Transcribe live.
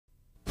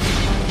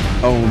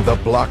own the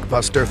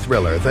blockbuster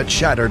thriller that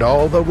shattered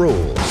all the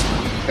rules.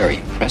 Very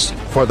impressive.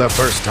 For the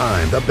first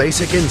time, the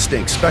Basic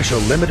Instinct Special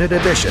Limited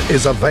Edition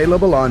is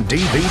available on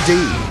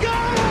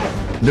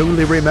DVD.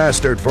 Newly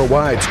remastered for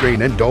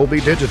widescreen and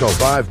Dolby Digital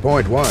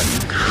 5.1.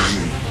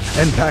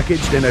 And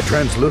packaged in a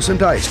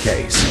translucent ice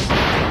case.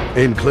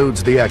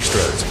 Includes the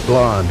extras,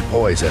 Blonde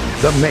Poison,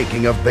 the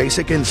making of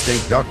Basic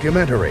Instinct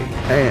documentary,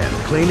 and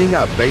Cleaning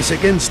Up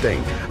Basic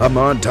Instinct, a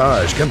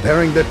montage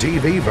comparing the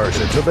TV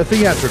version to the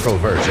theatrical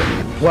version,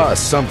 plus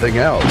something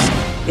else.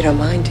 You don't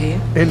mind, do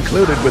you?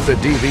 Included with the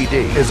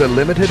DVD is a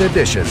limited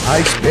edition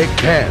Ice Pick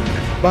pen.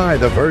 Buy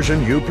the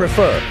version you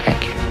prefer.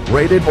 Thank you.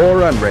 Rated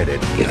or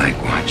unrated. You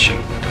like watching,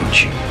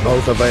 don't you?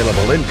 Both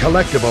available in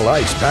collectible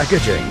ice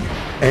packaging.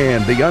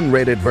 And the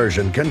unrated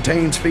version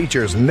contains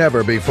features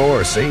never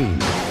before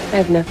seen. I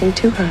have nothing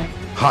to hide.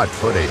 Hot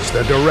footage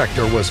the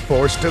director was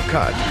forced to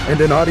cut, and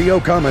an audio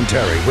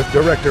commentary with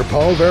director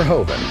Paul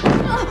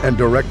Verhoeven and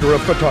director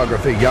of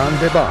photography Jan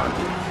de Bont.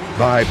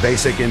 Buy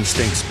Basic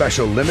Instinct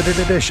Special Limited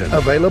Edition,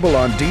 available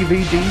on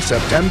DVD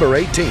September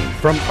 18th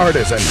from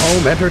Artisan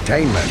Home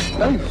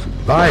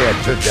Entertainment. Buy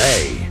it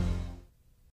today.